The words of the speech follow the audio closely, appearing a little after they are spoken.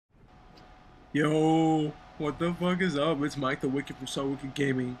Yo, what the fuck is up? It's Mike the Wicked from So Wicked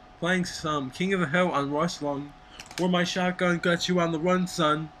Gaming, playing some King of the Hill on Rustlung, where my shotgun got you on the run,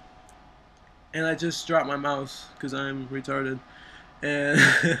 son. And I just dropped my mouse because I'm retarded.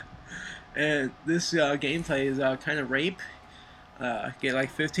 And and this gameplay is kind of rape. Get like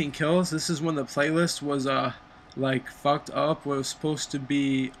 15 kills. This is when the playlist was like fucked up. Was supposed to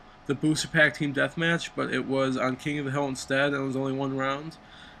be the booster pack team deathmatch, but it was on King of the Hill instead, and it was only one round.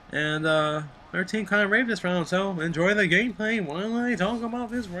 And our team kind of raped this round, so enjoy the gameplay while I talk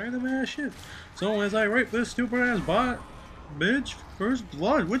about this random ass shit. So as I rape this stupid ass bot, bitch, first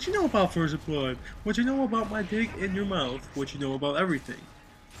blood. What you know about first blood? What you know about my dick in your mouth? What you know about everything?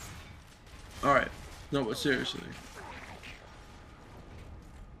 Alright, no, but seriously.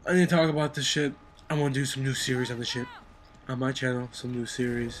 I need to talk about this shit. I want to do some new series on the shit. On my channel, some new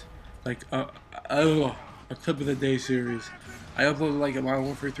series. Like, a clip of the day series. I uploaded like a Modern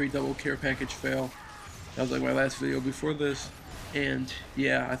Warfare 3 double care package fail. That was like my last video before this. And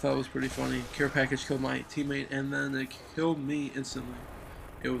yeah, I thought it was pretty funny. Care package killed my teammate and then it killed me instantly.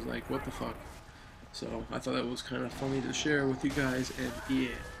 It was like, what the fuck? So I thought that was kind of funny to share with you guys, and yeah.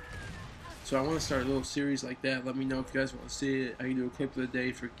 So I want to start a little series like that. Let me know if you guys want to see it. I can do a clip of the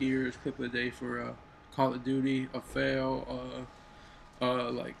day for Gears, clip of the day for Call of Duty, a fail,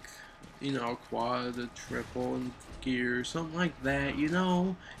 like, you know, quad, a triple, and Gears, something like that, you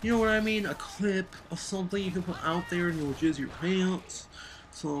know what I mean? A clip of something you can put out there and you'll jizz your pants.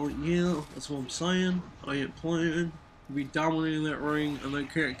 So yeah, that's what I'm saying. I ain't playing. Be dominating that ring and they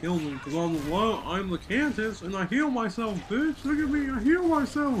can't kill me because I'm the Cantus and I heal myself, bitch. Look at me, I heal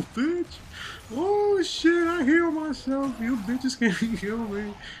myself, bitch. Oh shit, I heal myself. You bitches can't kill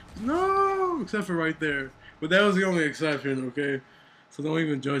me. No, except for right there. But that was the only exception, okay? So don't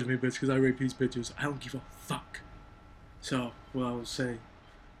even judge me, bitch, because I rape these bitches. I don't give a fuck. So, what I was saying.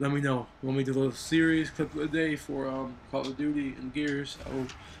 Let me know. Want me to do a little series, clip of the day for Call of Duty and Gears? I will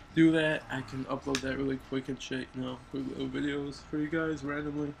do that. I can upload that really quick and shit, you know, quick little videos for you guys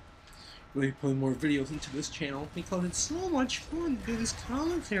randomly. Really putting more videos into this channel because it's so much fun to do these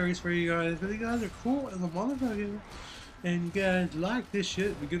commentaries for you guys. But you guys are cool as a motherfucker. And you guys like this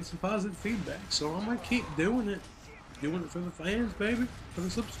shit. We get some positive feedback. So I might keep doing it. Doing it for the fans, baby. For the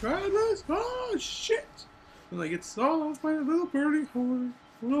subscribers. Oh, shit. And I get sold off by a little birdie horn.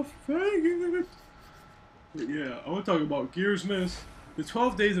 Little faggot. But yeah, I want to talk about Gears Miss. The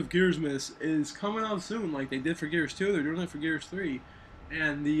 12 Days of Gears Miss is coming out soon, like they did for Gears 2. They're doing it for Gears 3.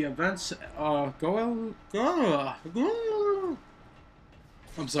 And the events, go.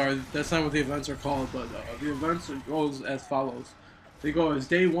 I'm sorry, that's not what the events are called, but the events goes as follows. They go as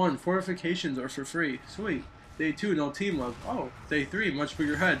Day 1, fortifications are for free. Sweet. Day 2, no team love. Oh. Day 3, much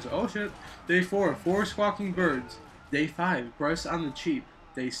bigger heads. Oh shit. Day 4, 4 squawking birds. Day 5, breasts on the cheap.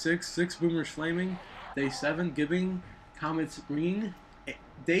 Day 6, 6 boomers flaming. Day 7, giving comets green.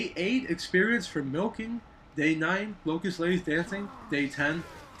 Day 8, experience for milking. Day 9, locust ladies dancing. Day 10,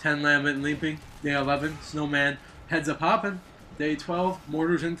 10 lamb leaping. Day 11, snowman heads a poppin'. Day 12,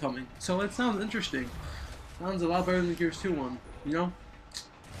 mortars incoming. So it sounds interesting. Sounds a lot better than the Gears 2 one, you know?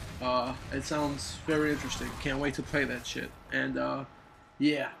 It sounds very interesting. Can't wait to play that shit. And,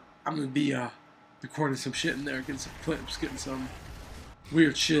 yeah, I'm gonna be, recording some shit in there, getting some clips, getting some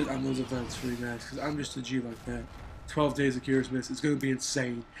weird shit on those events for you guys, because I'm just a G like that. 12 Days of Gears Miss. It's gonna be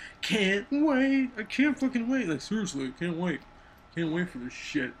insane. Can't wait. I can't fucking wait. Like, seriously, can't wait. Can't wait for this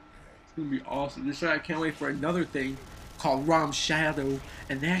shit. It's gonna be awesome. Just like I can't wait for another thing called Rom Shadow,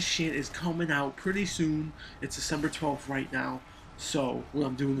 and that shit is coming out pretty soon. It's December 12th right now. So, when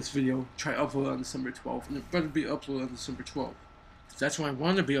I'm doing this video, try to upload it on December 12th, and it better be uploaded on December 12th. That's when I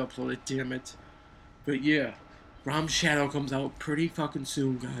want to be uploaded, damn it. But yeah, Rom Shadow comes out pretty fucking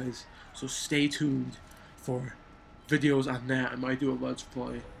soon, guys. So stay tuned for videos on that. I might do a Let's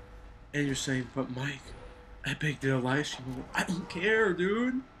Play. And you're saying, but Mike, Epic did a live stream. I don't care,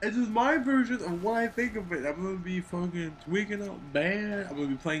 dude. It's just my version of what I think of it. I'm gonna be fucking tweaking out bad. I'm gonna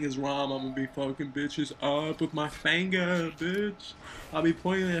be playing as Rom. I'm gonna be fucking bitches up with my finger, bitch. I'll be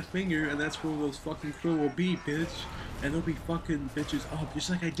pointing that finger, and that's where those fucking crew will be, bitch. And they'll be fucking bitches up,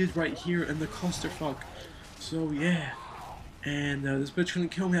 just like I did right here in the clusterfuck. So yeah. And this bitch couldn't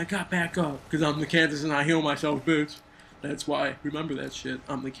kill me. I got back up because I'm the Cantus and I heal myself, bitch. That's why. Remember that shit.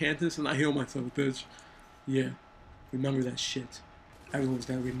 I'm the Cantus and I heal myself, bitch. Yeah, remember that shit. Everyone's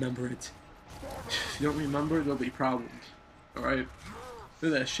gotta remember it. If you don't remember, there'll be problems. Alright?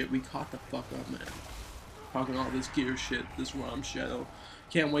 Look at that shit. We caught the fuck up, man. Talking all this gear shit, this Rom Shadow.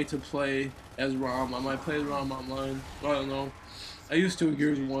 Can't wait to play as Rom. I might play as Rom online. I don't know. I used to in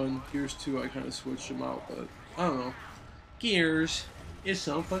Gears 1. Gears 2, I kind of switched them out, but I don't know. Gears. It's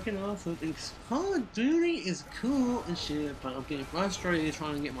so fucking awesome. And Call of Duty is cool and shit, but I'm getting frustrated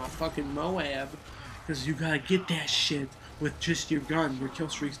trying to get my fucking Moab. Because you gotta get that shit with just your gun. Your kill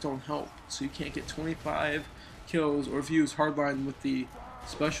streaks don't help. So you can't get 25 kills, or if you use Hardline with the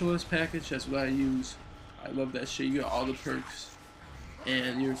Specialist package, that's what I use. I love that shit. You got all the perks.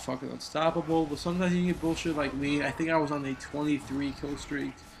 And you're fucking unstoppable. But sometimes you get bullshit like me. I think I was on a 23 kill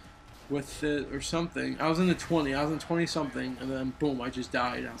streak with it or something. I was in the 20. I was in 20 something, and then boom, I just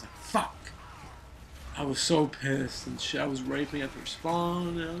died. I was like, fuck. I was so pissed and shit. I was raping at their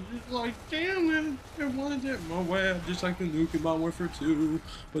spawn, and I was just like, damn it. I wanted that Moab, just like the nuke in Modern Warfare 2.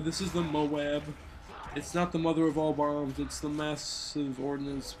 But this is the Moab. It's not the mother of all bombs, it's the massive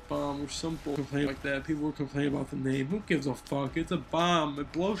ordnance bomb or something complain like that. People were complaining about the name. Who gives a fuck? It's a bomb.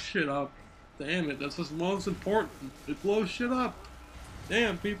 It blows shit up. Damn it, that's what's most important. It blows shit up.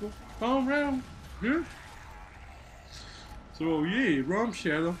 Damn, people. Calm down. Yeah? So, yeah, Rum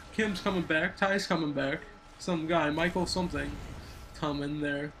Shadow. Kim's coming back. Ty's coming back. Some guy, Michael something, coming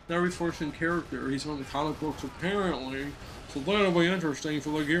there. Not reinforcing character. He's from the comic books, apparently. So that'll be interesting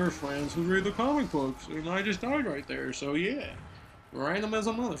for the Gears fans who read the comic books. And I just died right there, so yeah. Random as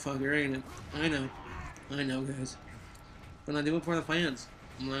a motherfucker, ain't it? I know. I know, guys. But I do it for the fans.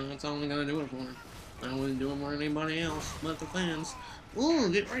 That's all I'm gonna do it for. I wouldn't do it for anybody else but the fans. Ooh,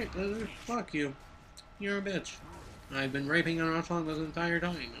 get raped, brother. Fuck you. You're a bitch. I've been raping on Rustlung this entire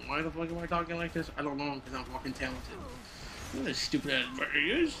time. And why the fuck am I talking like this? I don't know, because I'm fucking talented. What a stupid ass bitch.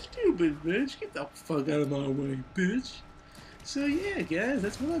 You're stupid, bitch. Get the fuck out of my way, bitch. So yeah, guys,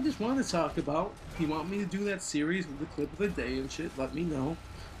 that's what I just want to talk about. If you want me to do that series with the clip of the day and shit, let me know.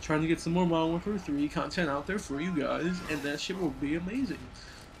 Trying to get some more Modern Warfare 3 content out there for you guys, and that shit will be amazing.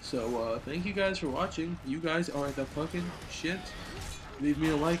 So, thank you guys for watching. You guys are the fucking shit. Leave me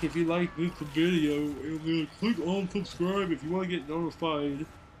a like if you like this video, and click on subscribe if you want to get notified,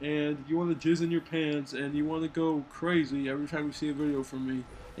 and you want to jizz in your pants, and you want to go crazy every time you see a video from me,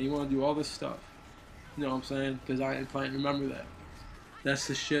 and you want to do all this stuff. You know what I'm saying? Because I ain't playing. Remember that. That's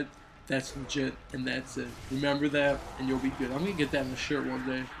the shit. That's legit. And that's it. Remember that, and you'll be good. I'm gonna get that in a shirt one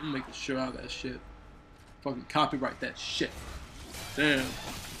day. I'm gonna make a shirt out of that shit. Fucking copyright that shit. Damn.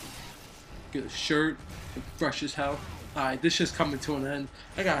 Get a shirt. Fresh as hell. Alright, this shit's coming to an end.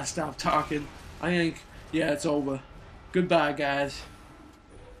 I gotta stop talking. I think, yeah, it's over. Goodbye, guys.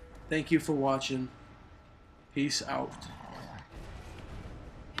 Thank you for watching. Peace out.